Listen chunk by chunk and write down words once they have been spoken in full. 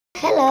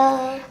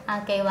Hello.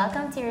 Okay,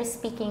 welcome to your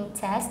speaking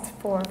test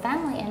for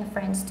Family and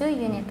Friends 2,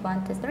 Unit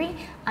 1 to 3.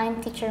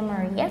 I'm Teacher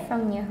Maria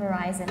from New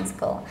Horizons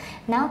School.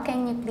 Now,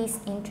 can you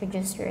please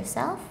introduce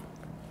yourself?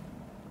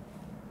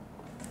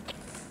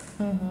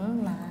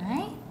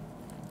 My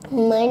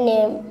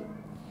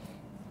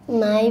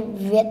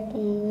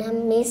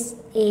Vietnamese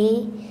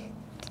is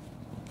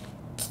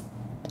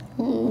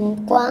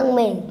Quang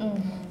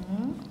Minh.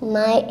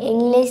 My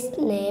English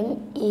name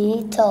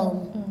is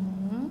Tom.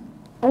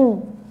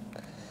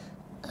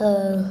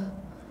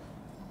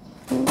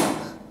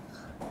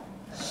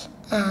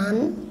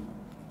 I'm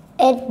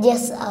 8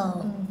 years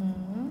old.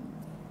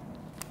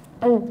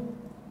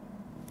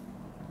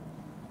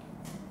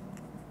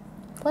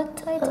 What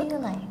toy do you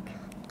like?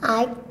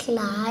 I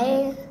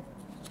like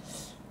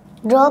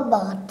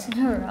robot.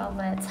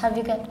 Robots. Have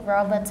you got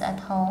robots at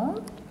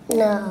home?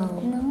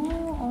 No. No,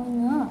 oh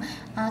no.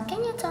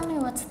 Can you tell me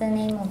what's the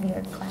name of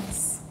your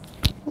class?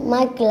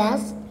 My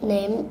class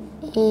name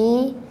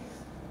is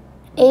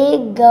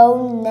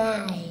Eagle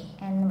 9.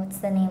 And what's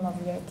the name of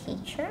your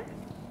teacher?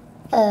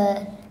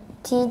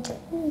 Teacher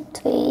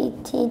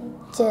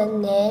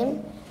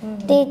name,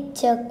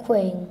 Teacher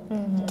Quỳnh,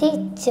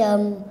 Teacher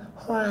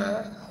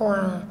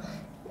Hoa,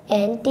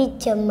 and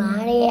Teacher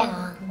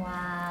Maria.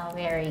 Wow,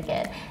 very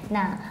good.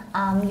 Now,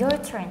 your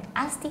turn.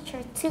 Ask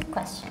teacher 2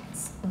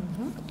 questions.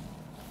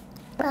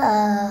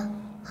 How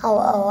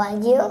old are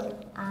you?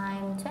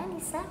 I'm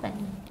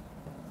 27.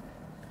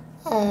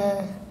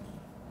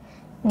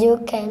 You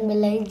can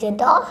believe the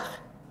dog?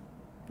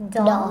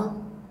 Doll?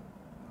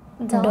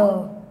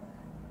 Dog.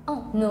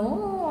 Oh,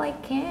 no, I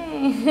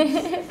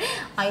can't.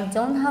 I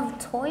don't have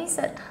toys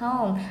at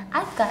home.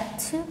 I've got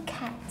 2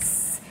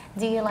 cats.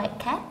 Do you like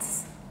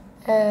cats?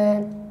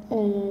 No?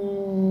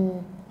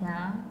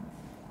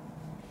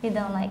 You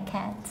don't like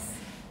cats?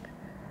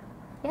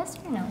 Yes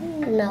or no?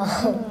 No.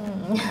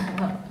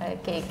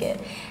 Okay, good.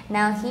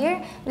 Now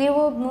here, we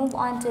will move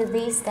on to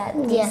these, that,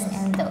 these, Yes.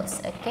 and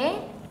those,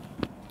 okay?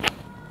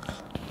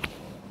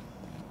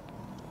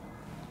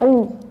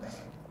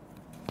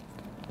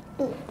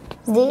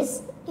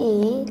 This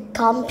is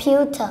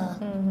computer.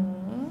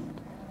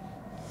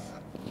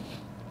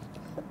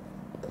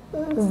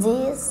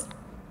 This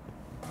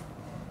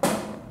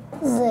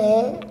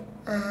they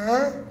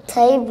are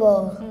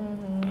table.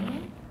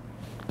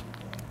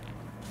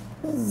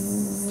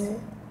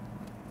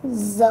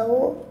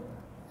 Dấu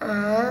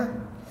are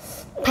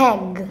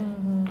peg.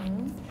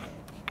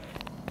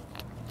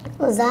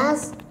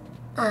 That's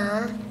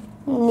a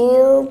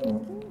new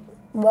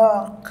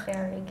book.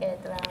 Very good,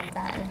 well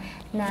done.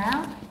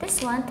 Now,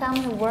 this one, tell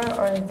me where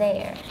or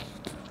there.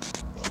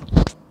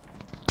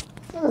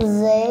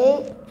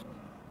 They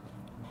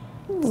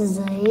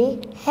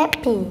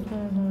happy.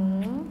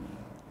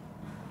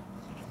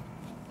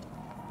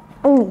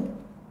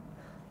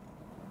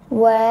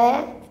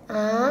 Where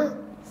are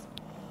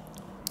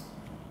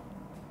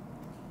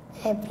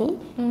happy?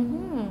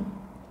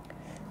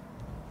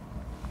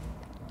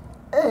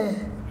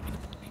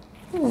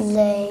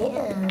 They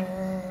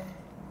are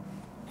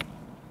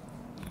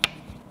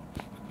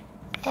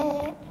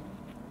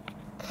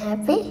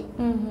happy.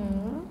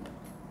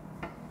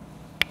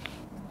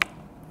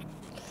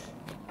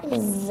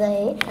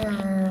 They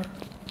are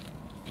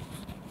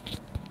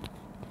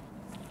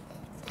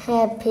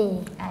happy.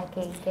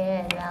 Okay,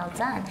 good, well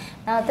done.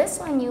 Now, this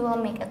one, you will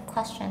make a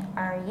question.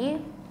 Are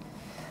you?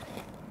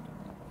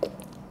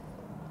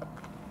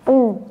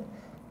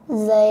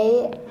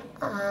 They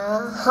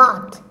are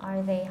hot.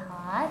 Are they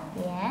hot?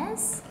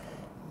 Yes.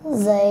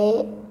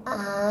 They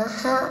are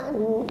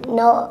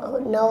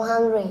no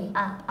hungry.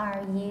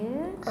 Are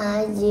you?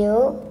 Are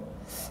you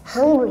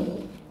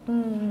hungry?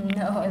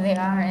 No, they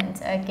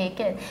aren't. Okay,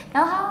 good.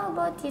 Now, how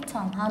about you,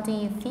 Tom? How do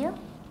you feel?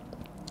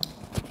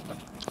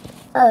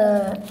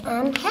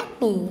 I'm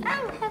happy.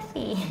 I'm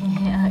happy.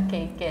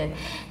 Okay, good.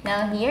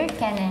 Now here,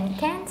 Ken and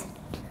Kent.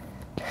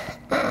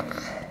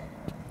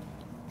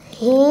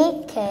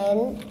 He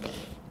can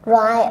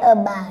ride a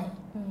bike.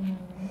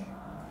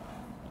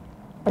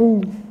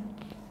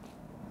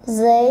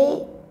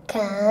 They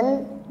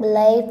can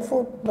play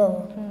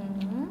football.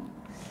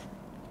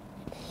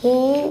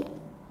 He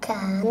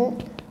can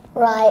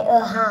ride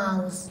a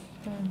house.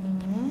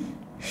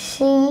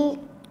 She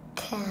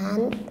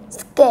can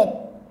skate.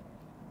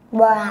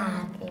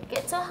 Wow. Okay,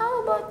 good. So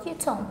how about you,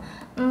 Tom?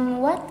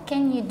 What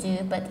can you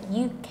do but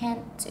you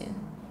can't do?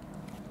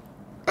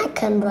 I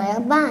can ride a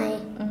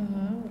bike.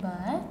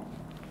 But?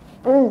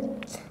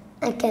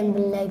 I can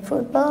play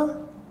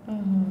football.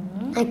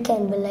 I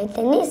can play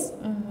tennis.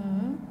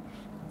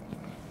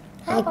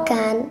 I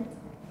can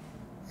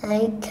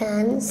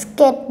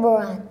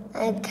skateboard.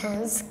 I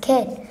can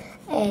skate,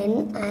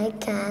 and I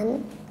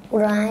can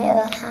ride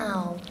a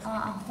house.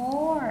 A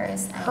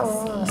horse. I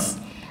Horse.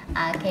 see.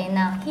 Okay,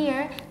 now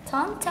here,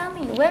 Tom, tell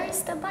me, where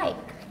is the bike?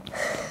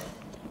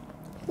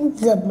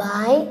 The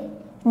bike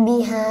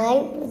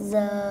behind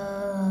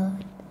the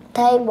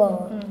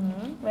table.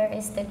 Where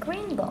is the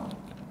green ball?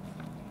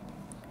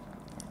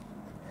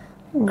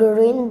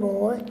 Green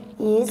ball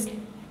is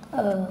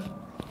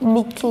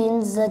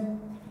between the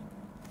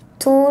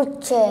two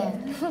chairs.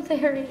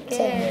 Very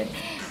good.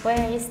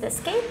 Where is the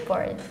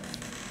skateboard?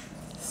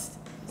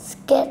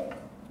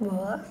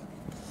 Skateboard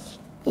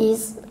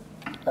is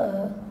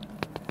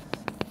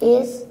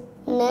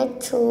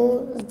next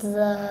to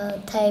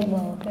the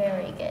table.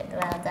 Very good.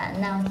 Well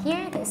done. Now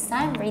here this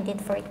time read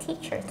it for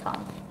teacher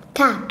Tom.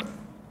 Cat,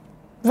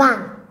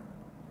 van,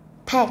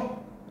 pet,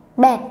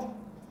 bed,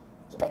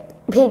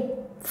 pig,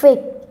 fig,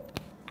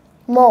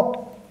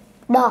 mop,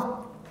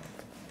 dog,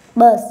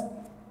 bus,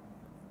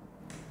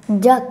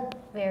 jug.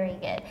 Very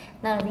good.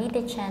 Now read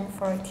the chant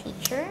for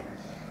teacher.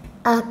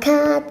 A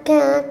cat,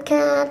 cat,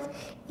 cat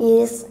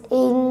is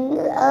in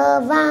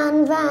a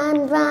van,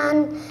 van,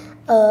 van.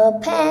 A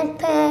pet,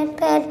 pet,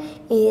 pet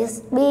is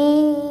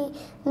be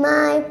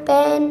my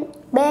pen,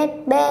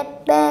 bed,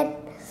 bed, bed.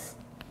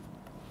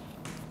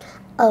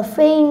 A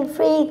frig,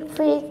 frig,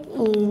 frig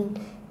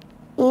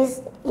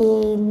is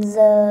in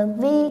the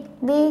big,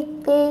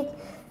 big, big.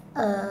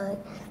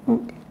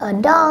 A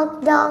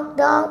dog, dog,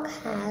 dog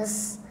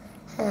has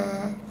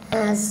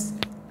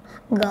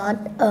got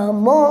a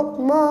mug,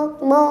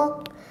 mug,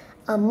 mug.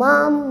 A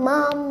mom,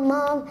 mom,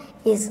 mom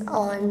is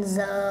on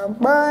the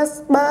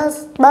bus,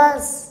 bus,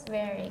 bus.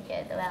 Very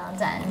good. Well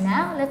done.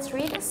 Now let's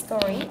read a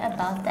story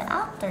about the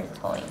outdoor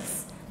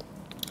toys.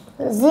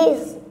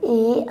 This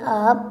is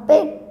a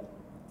pig.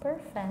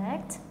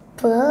 Perfect.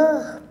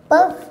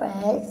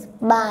 Perfect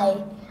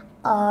by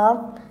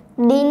of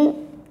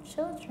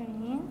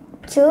children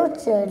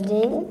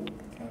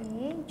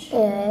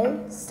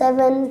Age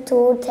 7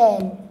 to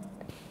 10.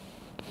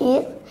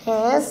 It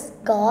has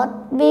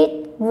got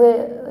big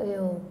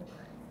wheel.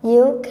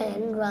 You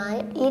can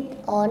ride it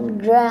on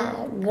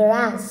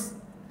grass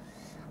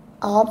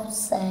of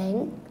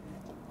sand,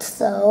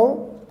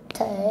 so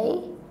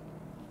they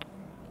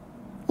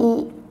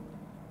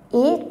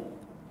it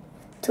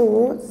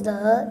to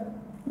the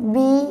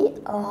be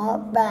or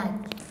back.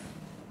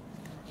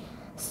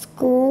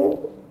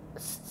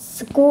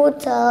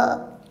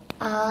 Scooter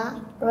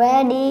are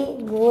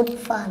really good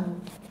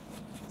fun.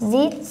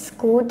 This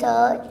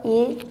scooter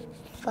is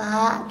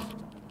fast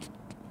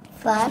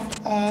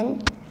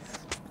and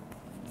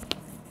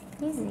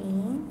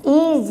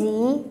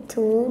easy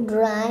to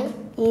drive.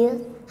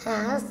 It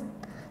has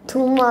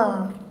two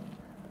more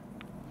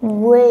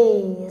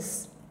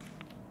ways.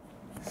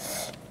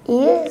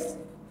 Is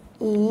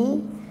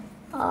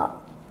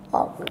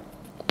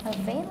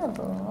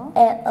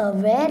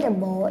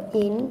available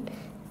in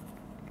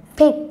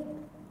pink,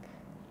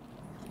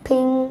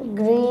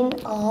 green,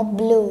 or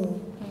blue.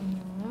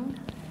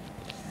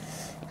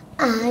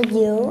 Are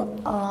you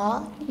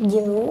or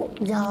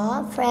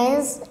your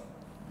friends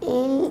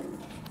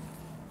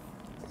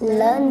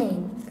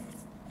learning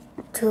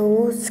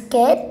to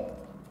skate?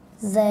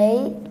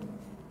 Their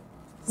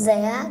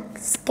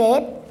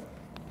skate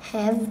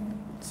have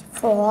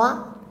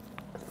 4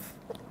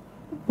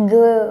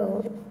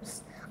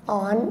 girls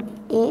on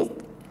it.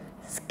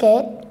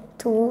 Skate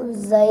to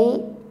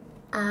they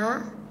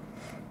are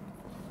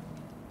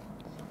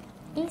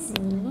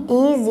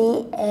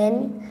easy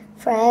and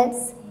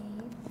fresh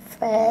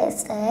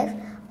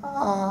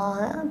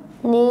or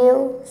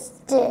new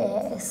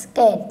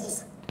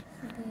skates.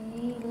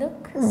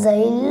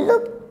 They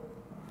look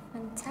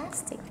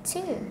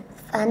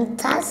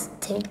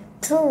fantastic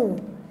too.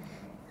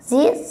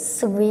 This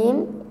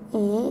swim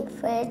is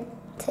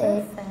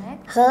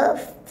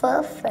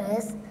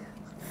perfect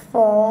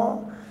for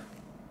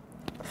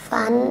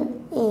fun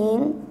in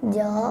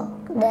your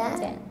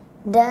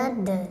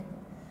dad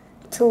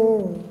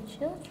too.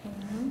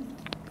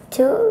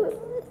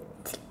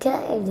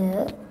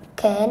 Together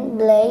can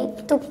play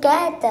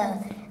together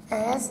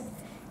as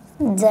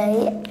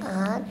they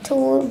are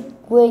two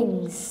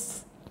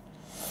wings.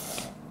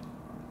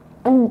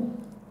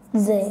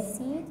 Their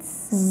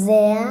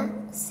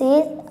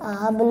seeds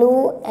are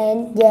blue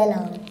and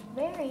yellow.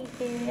 Very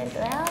good.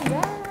 Well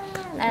done.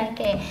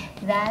 Okay,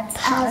 that's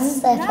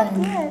Not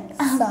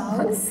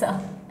yet.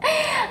 song.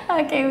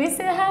 Okay, we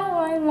still have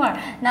one more.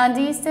 Now,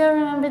 do you still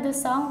remember the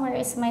song "Where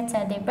Is My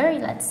Teddy Bear"?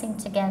 Let's sing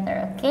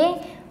together.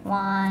 Okay,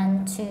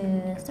 1,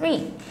 2,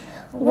 3.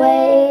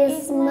 Where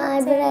is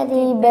my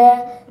teddy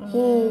bear?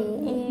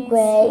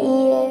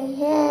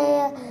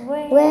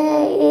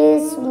 Where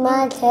is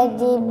my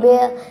teddy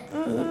bear?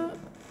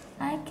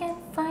 I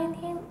can't find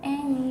him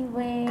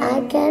anywhere.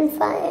 I can't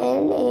find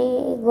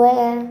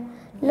anywhere.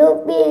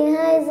 Look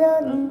behind the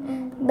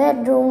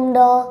bedroom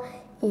door.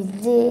 Is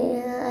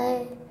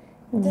there?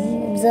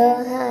 There.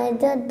 Behind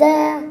the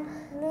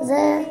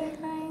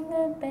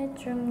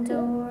bedroom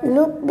door.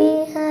 Look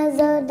behind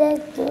the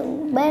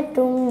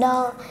bedroom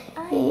door.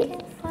 I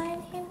can't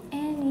find him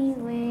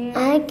anywhere.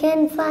 I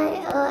can find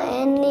her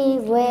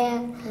anywhere.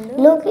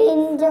 Look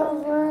in the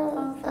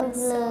world of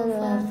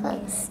love.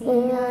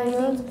 We are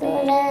not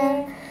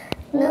there.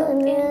 No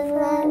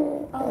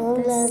one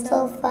on the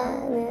sofa.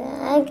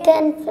 I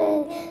can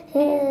find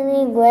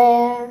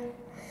anywhere.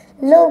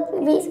 Look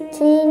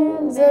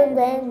between the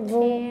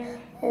bedroom.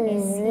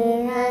 Is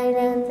behind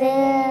and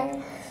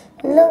there.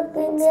 Look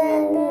in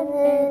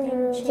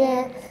the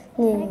chair.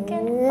 I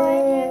can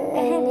find you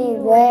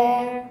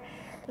Anywhere.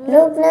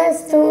 Look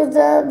next to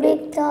the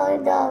big toy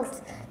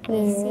dogs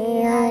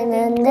behind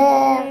and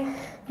there.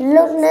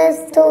 Look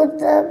next to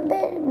the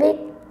big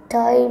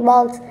toy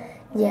box.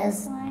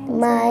 Yes,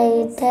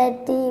 my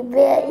teddy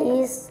bear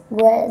is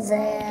right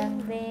there.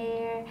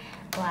 there.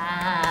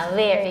 Wow,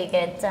 very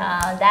good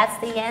job. That's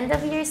the end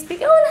of your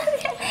speech. Oh,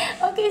 not yet.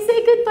 Okay,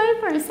 say goodbye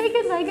first. Say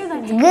goodbye,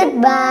 goodbye.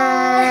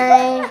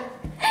 Goodbye.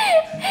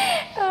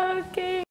 Okay.